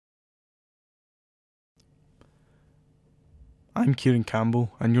I'm Ciaran Campbell,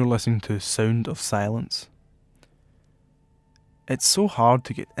 and you're listening to Sound of Silence. It's so hard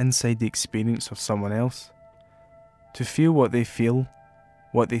to get inside the experience of someone else, to feel what they feel,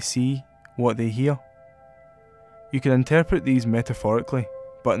 what they see, what they hear. You can interpret these metaphorically,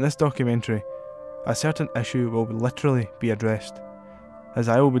 but in this documentary, a certain issue will literally be addressed, as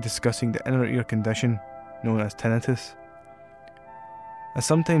I will be discussing the inner ear condition known as tinnitus, a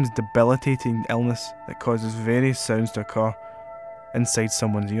sometimes debilitating illness that causes various sounds to occur inside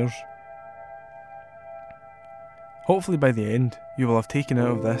someone's ears. Hopefully by the end, you will have taken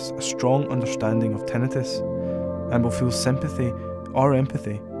out of this a strong understanding of tinnitus and will feel sympathy or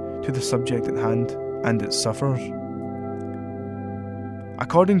empathy to the subject at hand and its sufferers.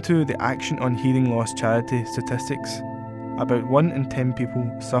 According to the Action on Hearing Loss charity statistics, about 1 in 10 people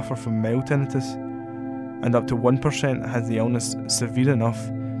suffer from mild tinnitus, and up to 1% has the illness severe enough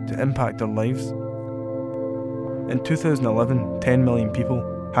to impact their lives. In 2011, 10 million people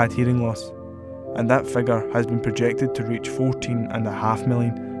had hearing loss, and that figure has been projected to reach 14.5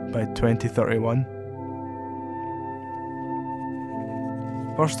 million by 2031.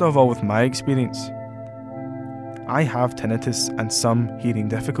 First of all, with my experience, I have tinnitus and some hearing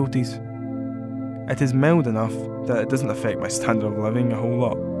difficulties. It is mild enough that it doesn't affect my standard of living a whole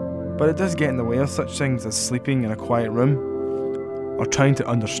lot, but it does get in the way of such things as sleeping in a quiet room or trying to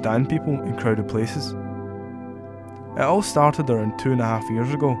understand people in crowded places. It all started around 2.5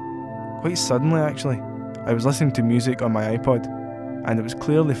 years ago, quite suddenly actually. I was listening to music on my iPod and it was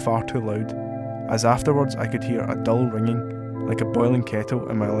clearly far too loud, as afterwards I could hear a dull ringing like a boiling kettle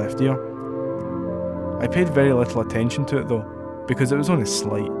in my left ear. I paid very little attention to it though, because it was only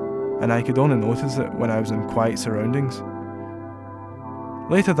slight and I could only notice it when I was in quiet surroundings.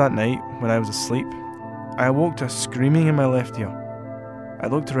 Later that night, when I was asleep, I awoke to a screaming in my left ear. I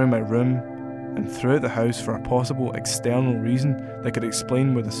looked around my room and throughout the house for a possible external reason that could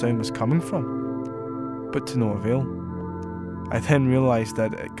explain where the sound was coming from, but to no avail. I then realised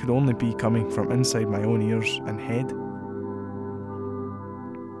that it could only be coming from inside my own ears and head.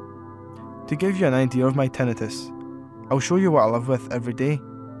 To give you an idea of my tinnitus, I'll show you what I live with every day.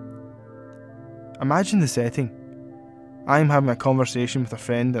 Imagine the setting. I'm having a conversation with a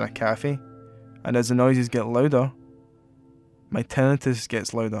friend in a cafe, and as the noises get louder, my tinnitus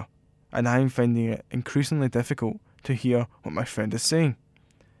gets louder, and I'm finding it increasingly difficult to hear what my friend is saying.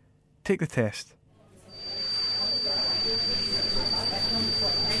 Take the test.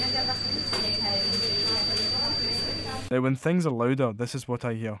 Now when things are louder, this is what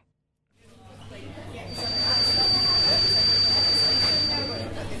I hear.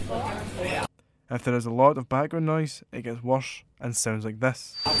 If there is a lot of background noise, it gets worse and sounds like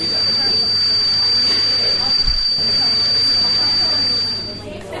this.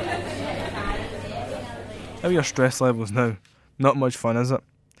 How are your stress levels now? Not much fun, is it?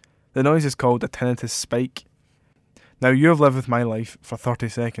 The noise is called a tinnitus spike. Now you have lived with my life for 30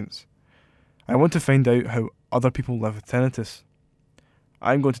 seconds. I want to find out how other people live with tinnitus.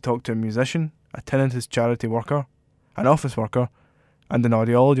 I'm going to talk to a musician, a tinnitus charity worker, an office worker, and an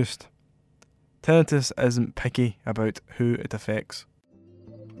audiologist. Tinnitus isn't picky about who it affects.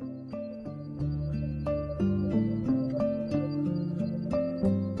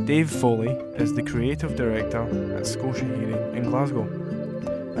 Dave Foley is the creative director at Scotia Hearing in Glasgow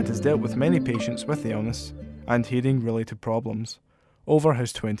and has dealt with many patients with the illness and hearing related problems over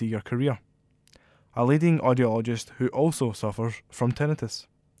his 20-year career. A leading audiologist who also suffers from tinnitus.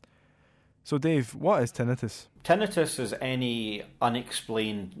 So Dave, what is tinnitus? Tinnitus is any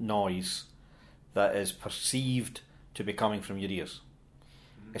unexplained noise that is perceived to be coming from your ears.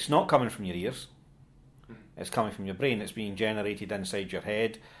 It's not coming from your ears. It's coming from your brain. It's being generated inside your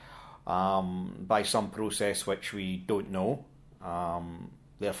head by some process which we don't know.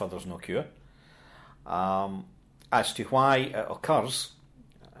 Therefore, there's no cure. As to why it occurs,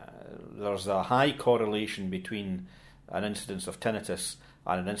 there's a high correlation between an incidence of tinnitus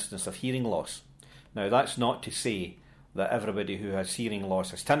and an incidence of hearing loss. Now, that's not to say that everybody who has hearing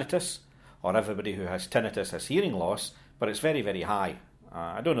loss has tinnitus, or everybody who has tinnitus has hearing loss, but it's very, very high.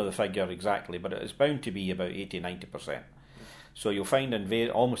 I don't know the figure exactly, but it is bound to be about 80-90%. So you'll find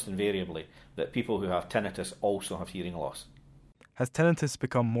almost invariably that people who have tinnitus also have hearing loss. Has tinnitus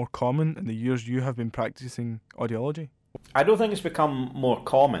become more common in the years you have been practicing audiology? I don't think it's become more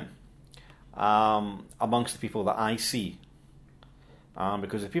common amongst the people that I see.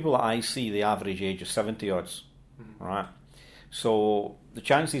 Because the people that I see, the average age is 70 odds. Right? So the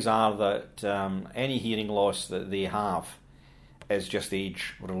chances are that any hearing loss that they have is just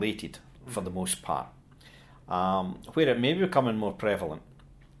age related for the most part. Where it may be becoming more prevalent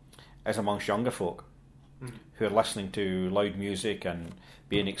is amongst younger folk. who are listening to loud music and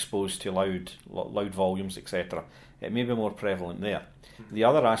being exposed to loud volumes, etc. It may be more prevalent there. The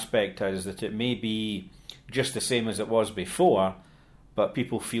other aspect is that it may be just the same as it was before, but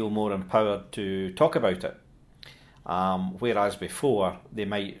people feel more empowered to talk about it. Whereas before, they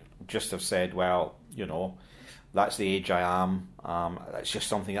might just have said, well, you know, that's the age I am, it's just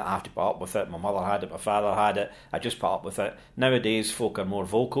something that I have to put up with it. My mother had it, my father had it, I just put up with it. Nowadays, folk are more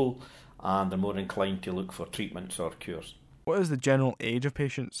vocal and they're more inclined to look for treatments or cures. What is the general age of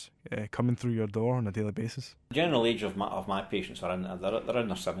patients coming through your door on a daily basis? The general age of my patients are they're in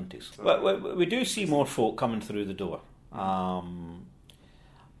their 70s. But we do see more folk coming through the door.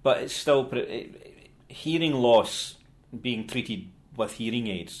 But it's still... hearing loss being treated with hearing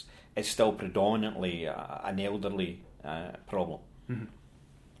aids is still predominantly an elderly problem. Mm-hmm.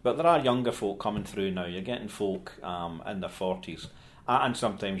 But there are younger folk coming through now. You're getting folk in their 40s and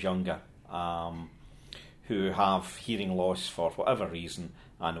sometimes younger who have hearing loss for whatever reason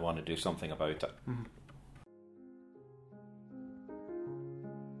and want to do something about it. Mm-hmm.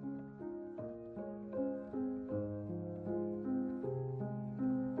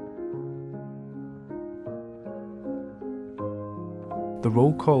 The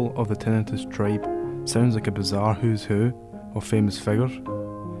roll call of the Tinnitus tribe sounds like a bizarre who's who of famous figures.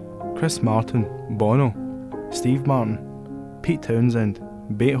 Chris Martin, Bono, Steve Martin, Pete Townsend,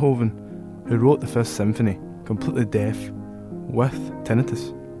 Beethoven, who wrote the Fifth Symphony, completely deaf, with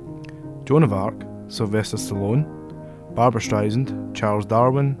tinnitus. Joan of Arc, Sylvester Stallone, Barbra Streisand, Charles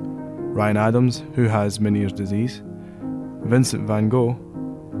Darwin, Ryan Adams, who has Meniere's disease, Vincent van Gogh,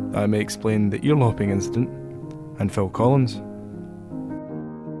 that may explain the earlopping incident, and Phil Collins.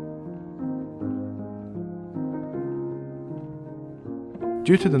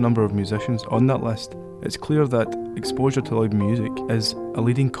 Due to the number of musicians on that list, it's clear that exposure to loud music is a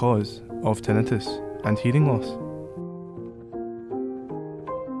leading cause of tinnitus and hearing loss.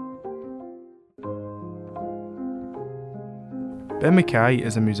 Ben Mackay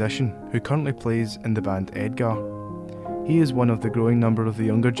is a musician who currently plays in the band Edgar. He is one of the growing number of the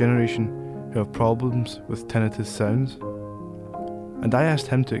younger generation who have problems with tinnitus sounds. And I asked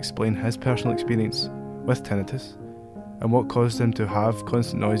him to explain his personal experience with tinnitus and what caused him to have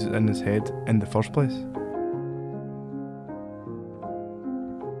constant noises in his head in the first place.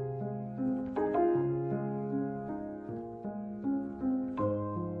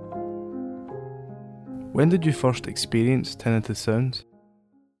 When did you first experience tinnitus sounds?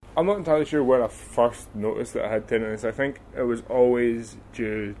 I'm not entirely sure where I first noticed that I had tinnitus. I think it was always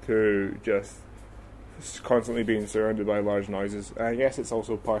due to just constantly being surrounded by large noises. And I guess it's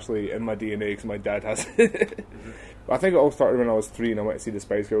also partially in my DNA because my dad has it. I think it all started when I was 3 and I went to see the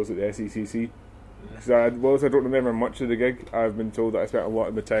Spice Girls at the SECC. Because I don't remember much of the gig. I've been told that I spent a lot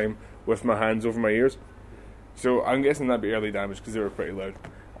of the time with my hands over my ears. So I'm guessing that'd be early damage because they were pretty loud.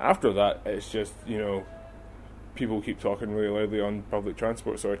 After that, it's just, people keep talking really loudly on public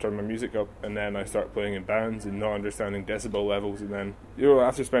transport, so I turn my music up, and then I start playing in bands and not understanding decibel levels, and then,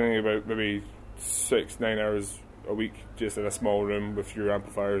 after spending about maybe 6-9 hours a week just in a small room with your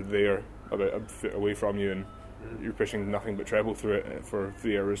amplifier there about a foot away from you, and you're pushing nothing but treble through it for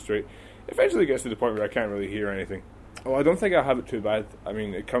 3 hours straight, eventually gets to the point where I can't really hear anything. Well, I don't think I have it too bad. I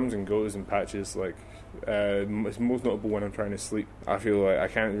mean, it comes and goes in patches, it's most notable when I'm trying to sleep. I feel like I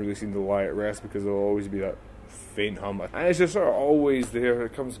can't really seem to lie at rest because there'll always be that faint hum, and it's just sort of always there.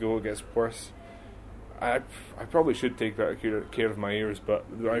 It comes and goes, it gets worse. I probably should take better care of my ears, but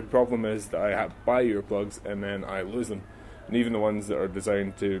my problem is that I buy earplugs and then I lose them, and even the ones that are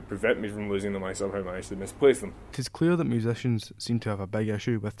designed to prevent me from losing them, I somehow manage to misplace them. It is clear that musicians seem to have a big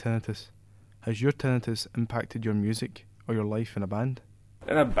issue with tinnitus. Has your tinnitus impacted your music or your life in a band?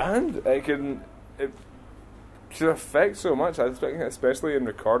 In a band, it can affect so much. I think, especially in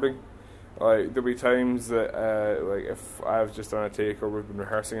recording. There'll be times that, if I've just done a take or we've been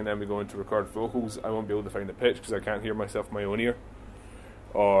rehearsing and then we go in to record vocals, I won't be able to find the pitch because I can't hear myself in my own ear.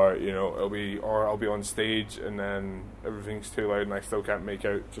 Or, I'll be on stage and then everything's too loud and I still can't make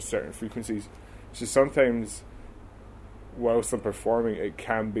out just certain frequencies. So sometimes, whilst I'm performing, it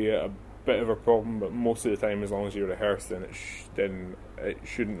can be a bit of a problem, but most of the time, as long as you're rehearsed, then it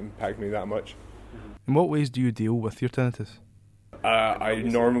shouldn't impact me that much. In what ways do you deal with your tinnitus? I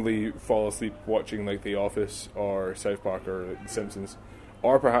normally fall asleep watching The Office or South Park or The Simpsons,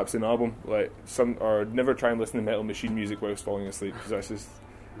 or perhaps an album. Or never try and listen to Metal Machine music whilst falling asleep because that's just.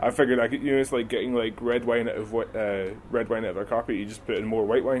 I figured I could. It's like getting red wine out of a carpet. You just put in more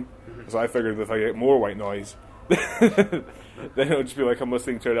white wine. So I figured if I get more white noise, then it'll just be like I'm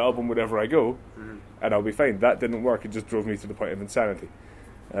listening to an album wherever I go, and I'll be fine. That didn't work. It just drove me to the point of insanity.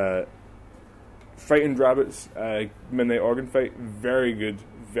 Frightened Rabbits, Midnight Organ Fight, very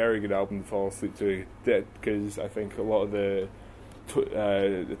good album to fall asleep to, because I think a lot of the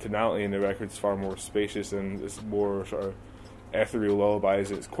tonality in the record's far more spacious and it's more sort of ethereal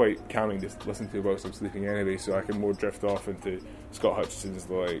lullabies. It's quite calming to listen to whilst I'm sleeping anyway, so I can more drift off into Scott Hutchison's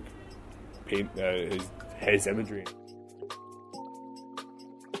like paint his imagery.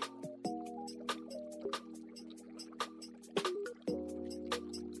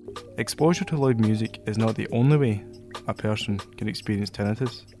 Exposure to loud music is not the only way a person can experience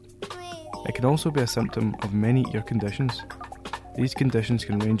tinnitus. It can also be a symptom of many ear conditions. These conditions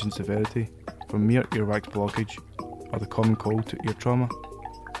can range in severity from mere earwax blockage or the common cold to ear trauma,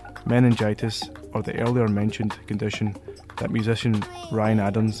 meningitis, or the earlier mentioned condition that musician Ryan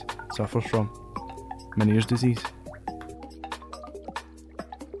Adams suffers from, Meniere's disease.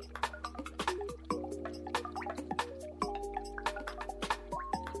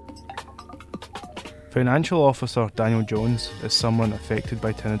 Financial Officer Daniel Jones is someone affected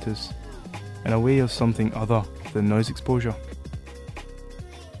by tinnitus in a way of something other than noise exposure.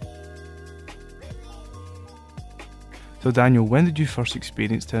 So Daniel, when did you first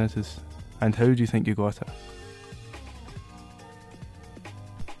experience tinnitus and how do you think you got it?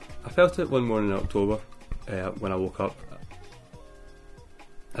 I felt it one morning in October when I woke up.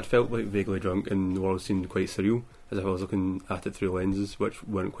 I'd felt like vaguely drunk and the world seemed quite surreal, as if I was looking at it through lenses which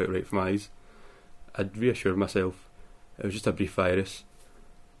weren't quite right for my eyes. I'd reassured myself it was just a brief virus,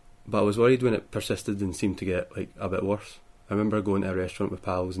 but I was worried when it persisted and seemed to get like a bit worse. I remember going to a restaurant with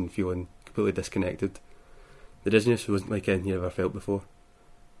pals and feeling completely disconnected. The dizziness wasn't like anything I'd ever felt before.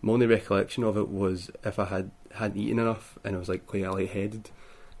 My only recollection of it was if I hadn't eaten enough and I was like quite lightheaded,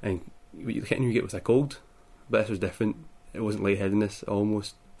 and what you get with a cold, but this was different. It wasn't lightheadedness, I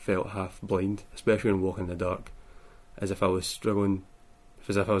almost felt half blind, especially when walking in the dark, as if I was struggling,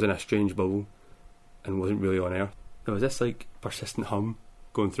 as if I was in a strange bubble and wasn't really on earth. There was this like persistent hum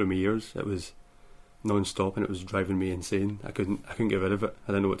going through my ears. It was non-stop and it was driving me insane. I couldn't get rid of it. I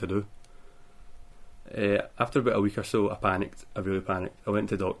didn't know what to do. After about a week or so, I panicked. I really panicked. I went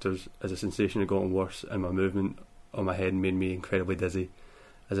to doctors as the sensation had gotten worse and my movement on my head made me incredibly dizzy,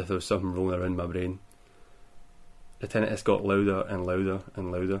 as if there was something rolling around my brain. The tinnitus got louder and louder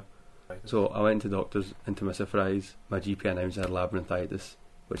and louder. So I went to doctors, and to my surprise, my GP announced I had labyrinthitis,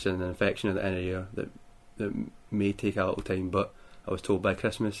 which is an infection of the inner ear that may take a little time, but I was told by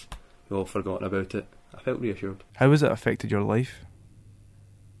Christmas we've all forgotten about it. I felt reassured. How has it affected your life?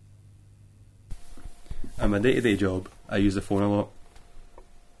 In my day-to-day job, I use the phone a lot.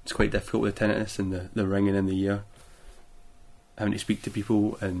 It's quite difficult with tinnitus and the ringing in the ear. Having to speak to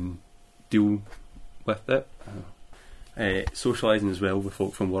people and deal with it. Socialising as well with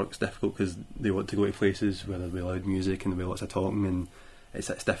folk from work is difficult because they want to go to places where there'll be loud music and there'll be lots of talking, and it's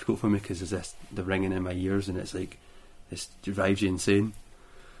difficult for me because there's the ringing in my ears and it's like it drives you insane.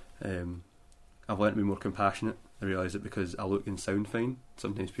 I've learned to be more compassionate. I realise that because I look and sound fine,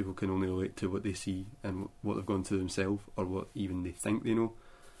 sometimes people can only relate to what they see and what they've gone through themselves or what even they think they know.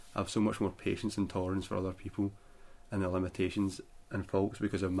 I have so much more patience and tolerance for other people and their limitations and faults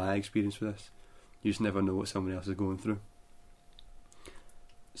because of my experience with this. You just never know what someone else is going through.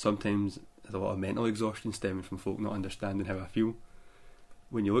 Sometimes there's a lot of mental exhaustion stemming from folk not understanding how I feel.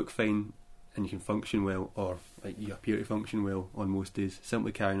 When you look fine and you can function well, or like you appear to function well on most days,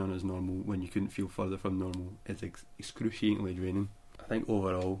 simply carrying on as normal when you couldn't feel further from normal is excruciatingly draining. I think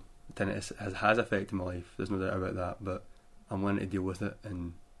overall tinnitus has affected my life, there's no doubt about that, but I'm learning to deal with it,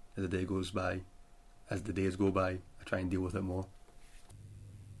 and as the days go by, I try and deal with it more.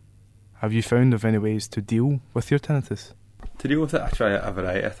 Have you found of any ways to deal with your tinnitus? To deal with it, I try a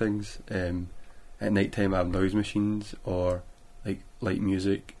variety of things. At night time I have noise machines or like light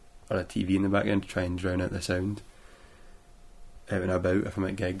music or a TV in the background to try and drown out the sound. Out and about, if I'm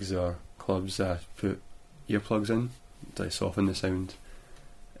at gigs or clubs, I put earplugs in to soften the sound.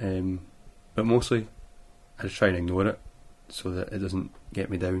 But mostly I just try and ignore it so that it doesn't get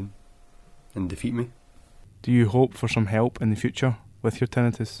me down and defeat me. Do you hope for some help in the future with your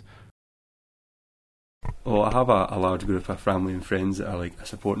tinnitus? Well, I have a large group of family and friends that are like a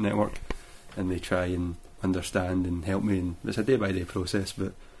support network, and they try and understand and help me, and it's a day by day process,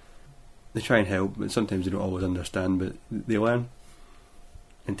 but they try and help, but sometimes they don't always understand, but they learn.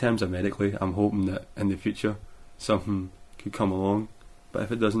 In terms of medically, I'm hoping that in the future something could come along, but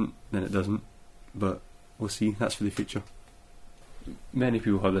if it doesn't, then it doesn't, but we'll see. That's for the future. Many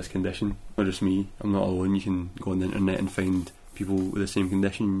people have this condition, not just me. I'm not alone. You can go on the internet and find people with the same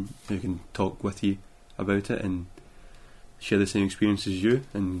condition who can talk with you about it and share the same experience as you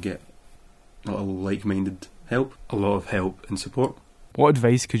and get a little like-minded help, a lot of help and support. What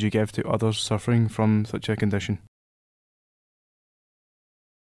advice could you give to others suffering from such a condition?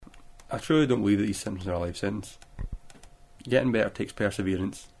 I truly don't believe that these symptoms are a life sentence. Getting better takes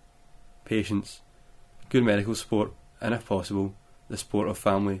perseverance, patience, good medical support, and if possible, the support of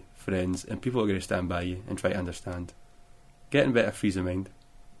family, friends, and people who are going to stand by you and try to understand. Getting better frees your mind.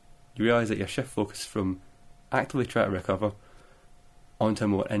 You realise that your shift focus from actively trying to recover onto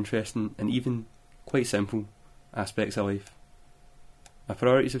more interesting and even quite simple aspects of life. My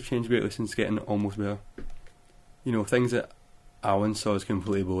priorities have changed greatly since getting almost better. You know, things that I once saw as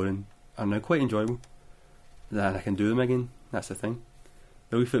completely boring are now quite enjoyable. That I can do them again, that's the thing.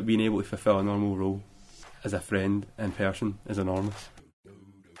 The relief at being able to fulfil a normal role as a friend in person is enormous.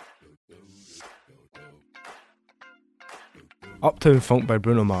 Uptown Funk by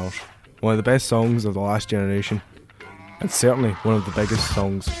Bruno Mars, one of the best songs of the last generation, and certainly one of the biggest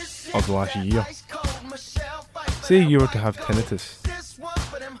songs of the last year. Say you were to have tinnitus.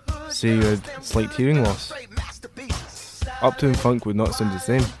 Say you had slight hearing loss. Uptown Funk would not sound the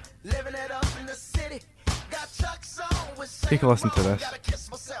same. Take a listen to this.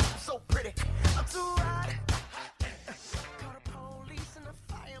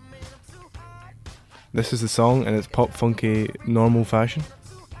 This is the song in its pop funky normal fashion,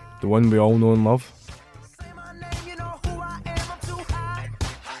 the one we all know and love.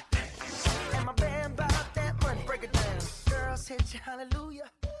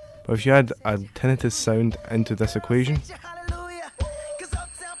 But if you add a tinnitus sound into this equation,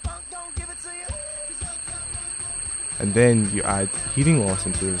 and then you add hearing loss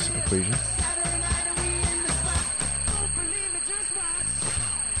into this equation,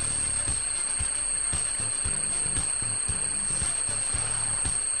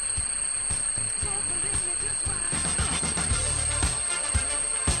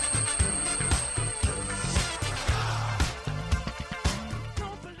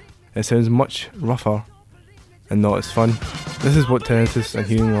 it sounds much rougher and not as fun. This is what tinnitus and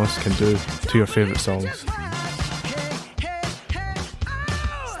hearing loss can do to your favourite songs.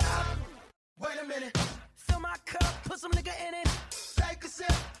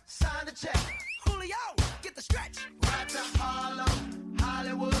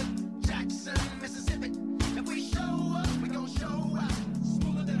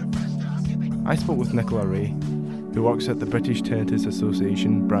 I spoke with Nicola Ray, who works at the British Tinnitus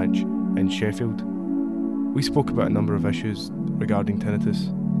Association branch in Sheffield. We spoke about a number of issues regarding tinnitus,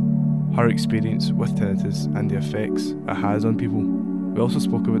 her experience with tinnitus and the effects it has on people. We also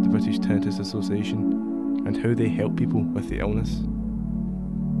spoke about the British Tinnitus Association and how they help people with the illness.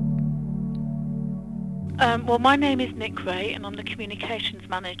 Well, my name is Nick Ray and I'm the Communications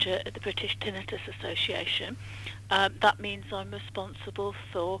Manager at the British Tinnitus Association. That means I'm responsible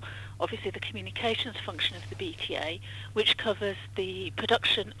for, obviously, the communications function of the BTA, which covers the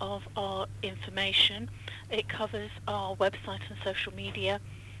production of our information. It covers our website and social media,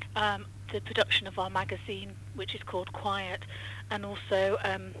 the production of our magazine, which is called Quiet, and also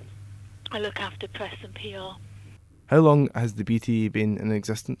I look after press and PR. How long has the BTA been in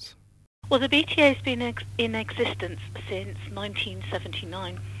existence? Well, the BTA has been in existence since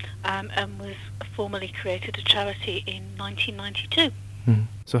 1979 and was formally created a charity in 1992.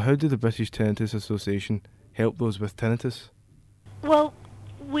 So how did the British Tinnitus Association help those with tinnitus? Well,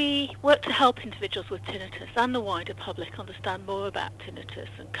 we work to help individuals with tinnitus and the wider public understand more about tinnitus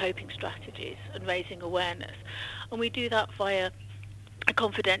and coping strategies and raising awareness. And we do that via a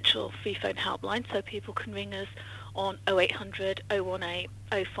confidential free phone helpline, so people can ring us on 0800 018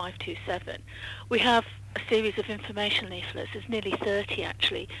 0527. We have a series of information leaflets, there's nearly 30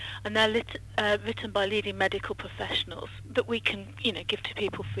 actually, and they're written by leading medical professionals that we can, give to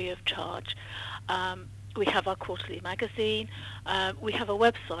people free of charge. We have our quarterly magazine, we have a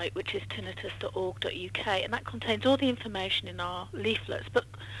website which is tinnitus.org.uk, and that contains all the information in our leaflets, but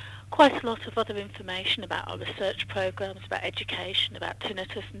quite a lot of other information about our research programmes, about education, about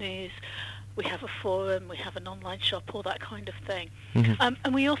tinnitus news. We have a forum, we have an online shop, all that kind of thing.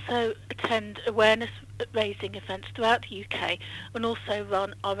 And we also attend awareness-raising events throughout the UK and also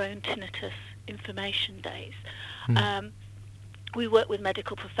run our own tinnitus information days. We work with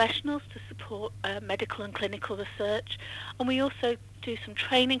medical professionals to support medical and clinical research, and we also do some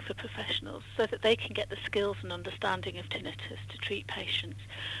training for professionals so that they can get the skills and understanding of tinnitus to treat patients.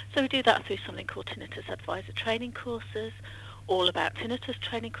 So we do that through something called Tinnitus Advisor Training Courses, all about tinnitus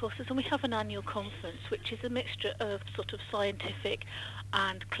training courses, and we have an annual conference which is a mixture of sort of scientific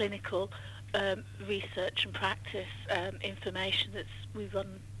and clinical research and practice information that we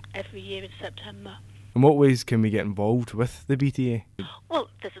run every year in September. In what ways can we get involved with the BTA? Well,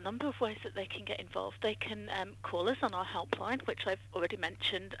 there's a number of ways that they can get involved. They can call us on our helpline, which I've already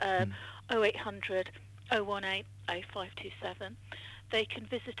mentioned, 0800 018 0527. They can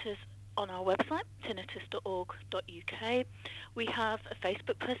visit us on our website, tinnitus.org.uk. We have a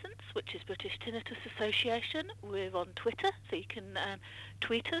Facebook presence, which is British Tinnitus Association. We're on Twitter, so you can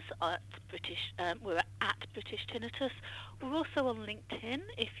tweet us at we're at British Tinnitus. We're also on LinkedIn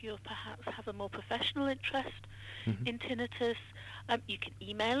if you perhaps have a more professional interest in tinnitus. You can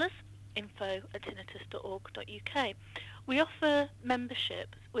email us, info@tinnitus.org.uk. We offer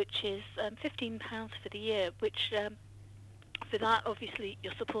membership, which is £15 for the year, which for that, obviously,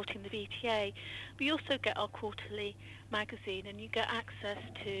 you're supporting the BTA. But you also get our quarterly magazine, and you get access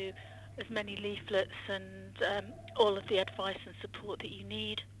to as many leaflets and all of the advice and support that you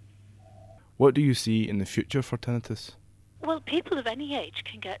need. What do you see in the future for tinnitus? Well, people of any age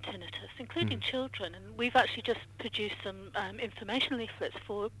can get tinnitus, including children. And we've actually just produced some information leaflets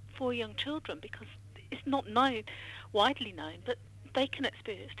for young children because it's not widely known, but they can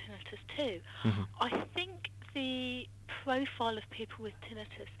experience tinnitus too. I think the profile of people with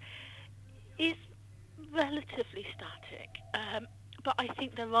tinnitus is relatively static, but I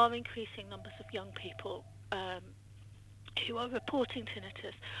think there are increasing numbers of young people who are reporting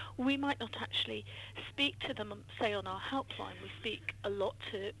tinnitus. We might not actually speak to them, say, on our helpline. We speak a lot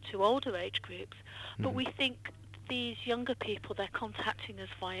to older age groups, but we think these younger people, they're contacting us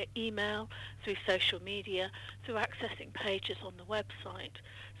via email, through social media, through accessing pages on the website.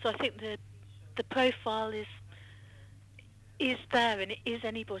 So I think the profile is there, and it is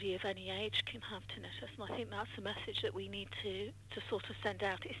anybody of any age can have tinnitus, and I think that's a message that we need to sort of send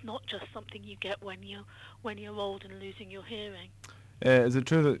out. It's not just something you get when you're old and losing your hearing. Is it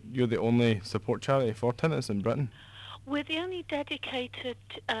true that you're the only support charity for tinnitus in Britain? We're the only dedicated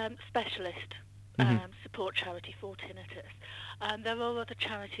specialist support charity for tinnitus. There are other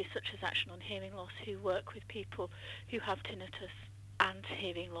charities such as Action on Hearing Loss who work with people who have tinnitus and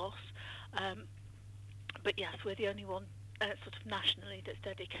hearing loss. But yes, we're the only one sort of nationally that's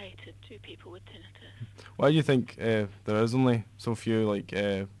dedicated to people with tinnitus. Why do you think there is only so few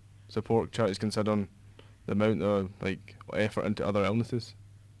support charities considering the amount of effort into other illnesses?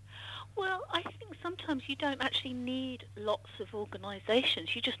 Well, I think sometimes you don't actually need lots of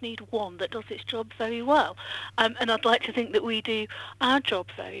organisations. You just need one that does its job very well. And I'd like to think that we do our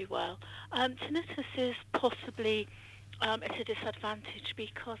job very well. Tinnitus is possibly at a disadvantage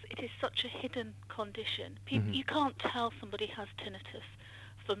because it is such a hidden condition. You can't tell somebody has tinnitus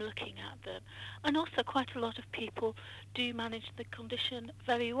from looking at them. And also quite a lot of people do manage the condition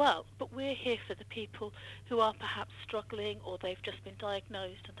very well, but we're here for the people who are perhaps struggling or they've just been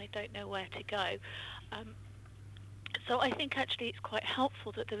diagnosed and they don't know where to go. So I think actually it's quite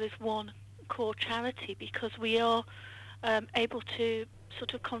helpful that there is one core charity because we are able to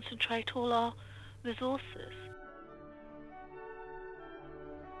sort of concentrate all our resources.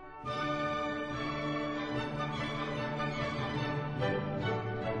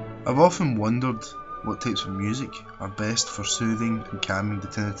 I've often wondered what types of music are best for soothing and calming the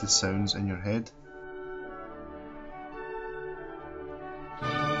tinnitus sounds in your head.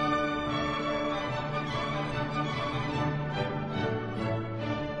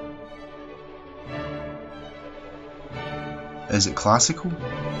 Is it classical?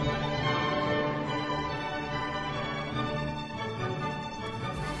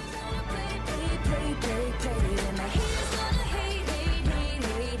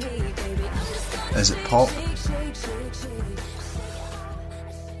 Is it pop?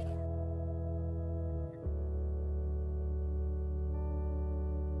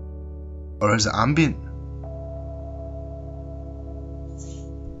 Or is it ambient?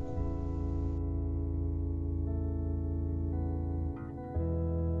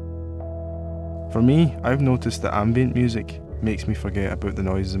 For me, I've noticed that ambient music makes me forget about the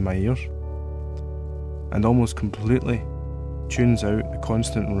noises in my ears and almost completely tunes out the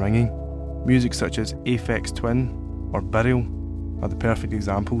constant ringing. Music such as Aphex Twin or Burial are the perfect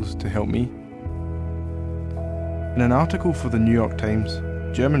examples to help me. In an article for the New York Times,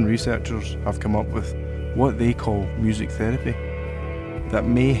 German researchers have come up with what they call music therapy that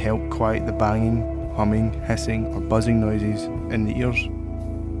may help quiet the banging, humming, hissing or buzzing noises in the ears.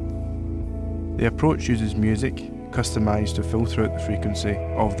 The approach uses music customised to filter out the frequency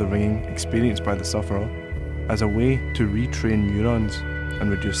of the ringing experienced by the sufferer as a way to retrain neurons and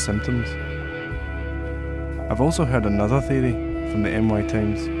reduce symptoms. I've also heard another theory from the NY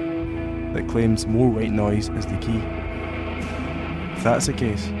Times that claims more white noise is the key. If that's the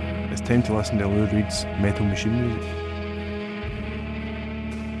case, it's time to listen to Lou Reed's Metal Machine music.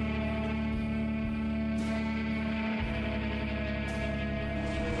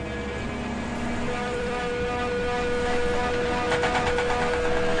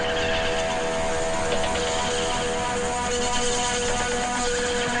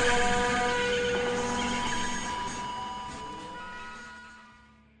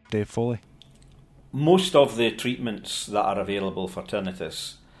 Dave Foley? Most of the treatments that are available for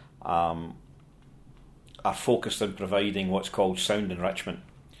tinnitus are focused on providing what's called sound enrichment.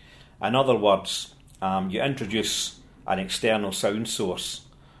 In other words, you introduce an external sound source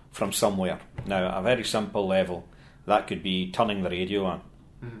from somewhere. Now, at a very simple level, that could be turning the radio on.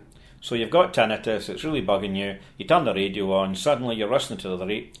 Mm-hmm. So you've got tinnitus, it's really bugging you, you turn the radio on, suddenly you're listening to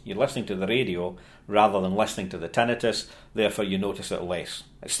the radio rather than listening to the tinnitus, therefore you notice it less.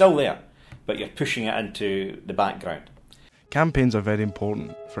 It's still there, but you're pushing it into the background. Campaigns are very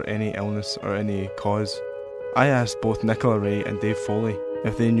important for any illness or any cause. I asked both Nicola Ray and Dave Foley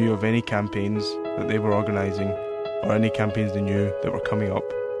if they knew of any campaigns that they were organising or any campaigns they knew that were coming up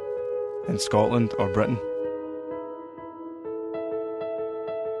in Scotland or Britain.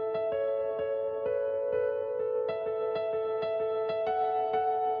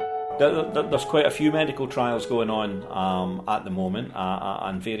 There's quite a few medical trials going on at the moment,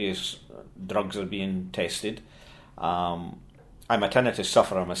 and various drugs are being tested. I'm a tinnitus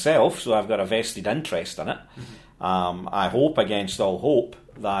sufferer myself, so I've got a vested interest in it. Mm-hmm. I hope against all hope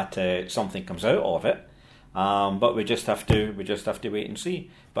that something comes out of it, but we just have to wait and see.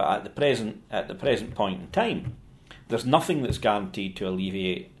 But at the present point in time, there's nothing that's guaranteed to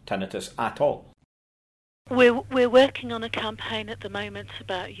alleviate tinnitus at all. We're working on a campaign at the moment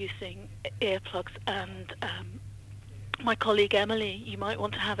about using earplugs, and my colleague Emily, you might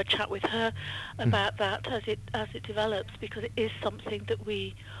want to have a chat with her about that as it develops, because it is something that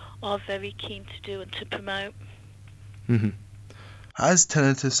we are very keen to do and to promote. Mm-hmm. Has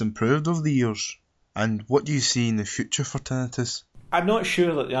tinnitus improved over the years? And what do you see in the future for tinnitus? I'm not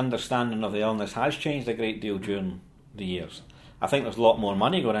sure that the understanding of the illness has changed a great deal during the years. I think there's a lot more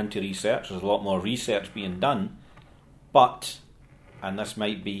money going into research, there's a lot more research being done, but, and this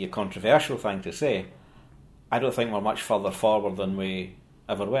might be a controversial thing to say, I don't think we're much further forward than we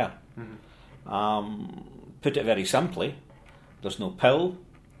ever were. Mm-hmm. Put it very simply, there's no pill,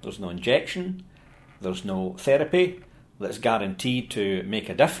 there's no injection, there's no therapy that's guaranteed to make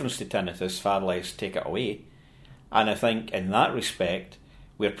a difference to tinnitus, far less take it away. And I think in that respect,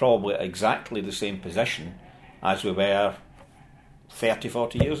 we're probably at exactly the same position as we were 30,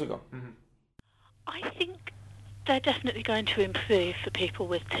 40 years ago. Mm-hmm. I think they're definitely going to improve for people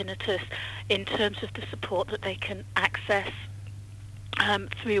with tinnitus in terms of the support that they can access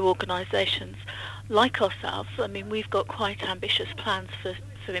through organisations like ourselves. I mean, we've got quite ambitious plans for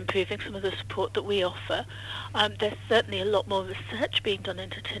improving some of the support that we offer. There's certainly a lot more research being done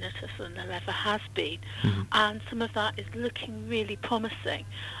into tinnitus than there ever has been, and some of that is looking really promising.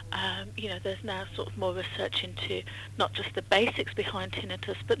 There's now sort of more research into not just the basics behind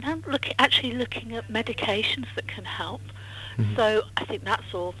tinnitus, but now actually looking at medications that can help. Mm-hmm. So I think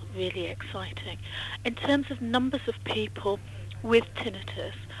that's all really exciting. In terms of numbers of people with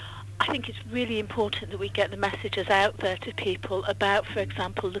tinnitus, I think it's really important that we get the messages out there to people about, for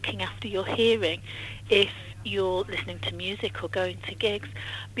example, looking after your hearing if you're listening to music or going to gigs,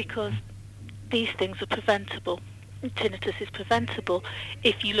 because these things are preventable. Tinnitus is preventable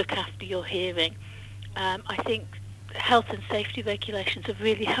if you look after your hearing. I think health and safety regulations have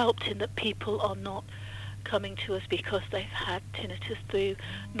really helped in that people are not coming to us because they've had tinnitus through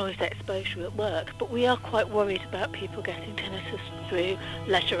noise exposure at work, but we are quite worried about people getting tinnitus through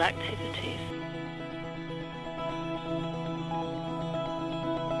leisure activities.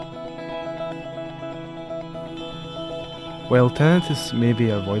 While tinnitus may be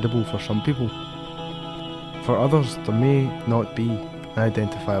avoidable for some people, for others there may not be an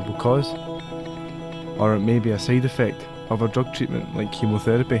identifiable cause, or it may be a side effect of a drug treatment like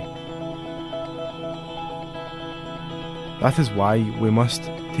chemotherapy. That is why we must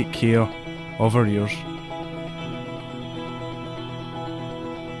take care of our ears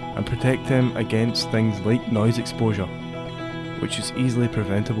and protect them against things like noise exposure, which is easily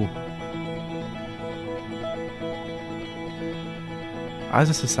preventable.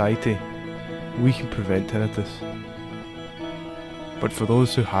 As a society, we can prevent tinnitus, but for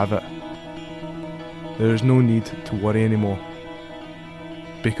those who have it, there is no need to worry anymore,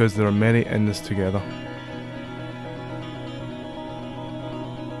 because there are many in this together.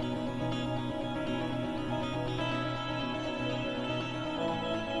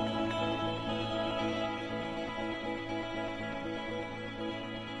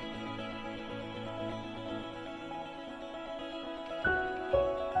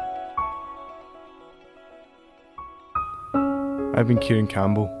 I've been Ciaran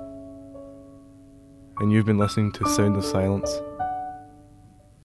Campbell, and you've been listening to Sound of Silence.